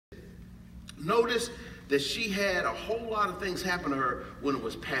notice that she had a whole lot of things happen to her when it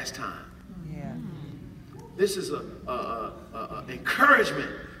was past time. Yeah. This is an encouragement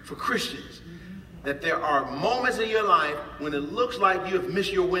for Christians that there are moments in your life when it looks like you have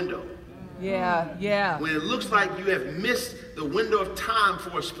missed your window. Yeah, yeah. When it looks like you have missed the window of time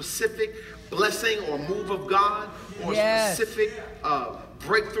for a specific blessing or move of God, or a specific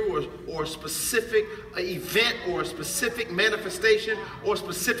breakthrough, or a specific event, or a specific manifestation, or a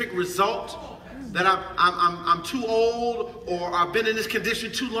specific result, that I'm too old, or I've been in this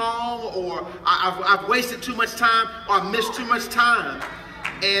condition too long, or I've wasted too much time, or I missed too much time.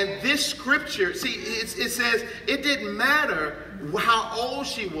 And this scripture, see, it says it didn't matter how old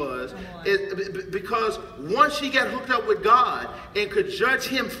she was, because once she got hooked up with God and could judge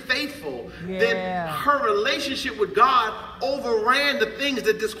him faithful, then her relationship with God overran the things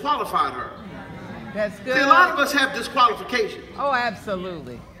that disqualified her. That's good. See, a lot of us have disqualifications. Oh,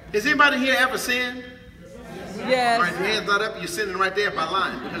 absolutely. Has anybody here ever sinned? Yes. All right, your hand's not up, you're sinning right there by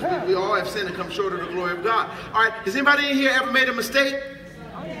lying, because we all have sinned and come short of the glory of God. All right, has anybody in here ever made a mistake?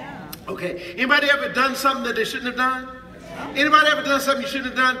 Oh, yeah. Okay, anybody ever done something that they shouldn't have done? Anybody ever done something you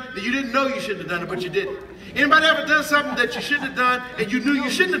shouldn't have done that you didn't know you shouldn't have done it, but you did it? Anybody ever done something that you shouldn't have done and you knew you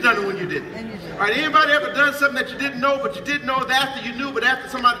shouldn't have done it when you did it? All right, anybody ever done something that you didn't know, but you didn't know that after you knew, but after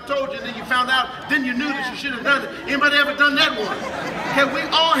somebody told you and then you found out, then you knew that you should have done it? Anybody ever done that one? Okay, we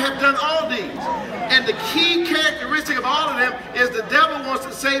all have done all these. And the key characteristic of all of them is the devil wants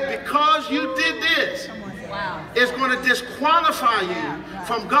to say, because you did this, it's going to disqualify you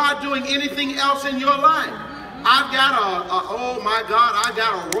from God doing anything else in your life. I've got oh my God, I've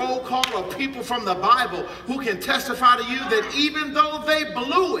got a roll call of people from the Bible who can testify to you that even though they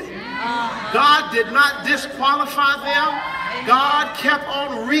blew it, God did not disqualify them. God kept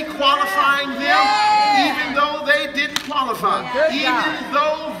on requalifying them, even though they didn't qualify. Even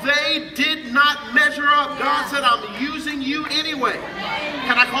though they did not measure up, God said, I'm using you anyway.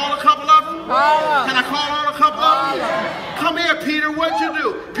 Can I call a couple of them? Can I call on a couple of them? Come here, Peter, what'd you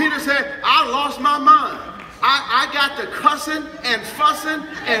do? Peter said, I lost my mind. I got to cussing and fussing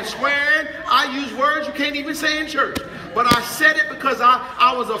and swearing. I use words you can't even say in church. But I said it because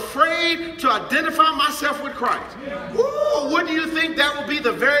I was afraid to identify myself with Christ. Ooh, wouldn't you think that would be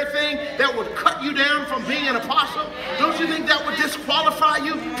the very thing that would cut you down from being an apostle? Don't you think that would disqualify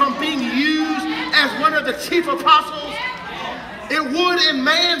you from being used as one of the chief apostles? It would in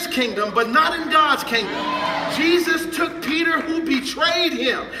man's kingdom, but not in God's kingdom. Jesus took Peter, who betrayed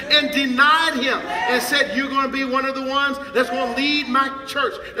him and denied him, and said, you're going to be one of the ones that's going to lead my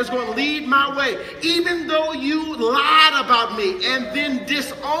church, that's going to lead my way. Even though you lied about me and then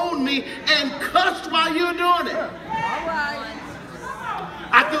disowned me and cussed while you're doing it. All right.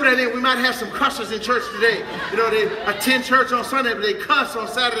 I threw that in. We might have some cussers in church today. You know, they attend church on Sunday, but they cuss on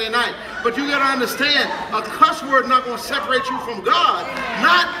Saturday night. But you got to understand, a cuss word not going to separate you from God.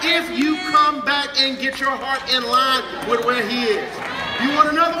 Not if you come back and get your heart in line with where he is. You want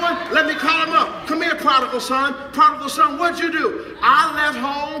another one? Let me call him up. Come here, prodigal son. Prodigal son, what'd you do? I left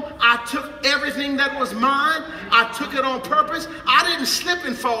home. I took everything that was mine. I took it on purpose. I didn't slip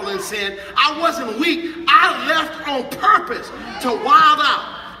and fall in sin. I wasn't weak. I left on purpose to wild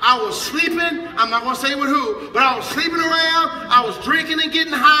out. I was sleeping, I'm not going to say with who, but I was sleeping around, I was drinking and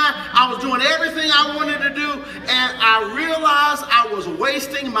getting high, I was doing everything I wanted to do, and I realized I was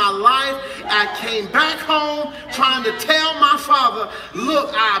wasting my life. I came back home trying to tell my father,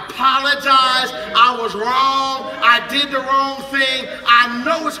 look, I apologize, I was wrong, I did the wrong thing, I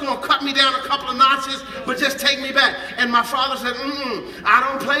know it's going to cut me down a couple of notches, but just take me back. And my father said, I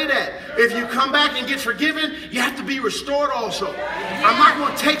don't play that. If you come back and get forgiven, you have to be restored also. I'm not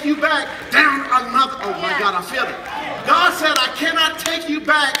going to take you back down another. Oh my God, I feel it. God said, I cannot take you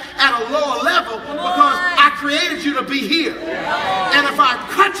back at a lower level because I created you to be here. And if I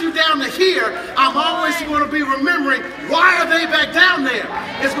cut you down to here, I'm always going to be remembering, why are they back down there?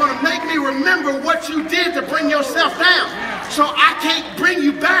 It's going to make me remember what you did to bring yourself down. So I can't bring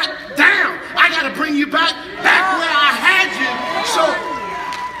you back down. I got to bring you back where I had you. So,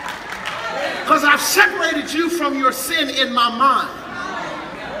 because I've separated you from your sin in my mind.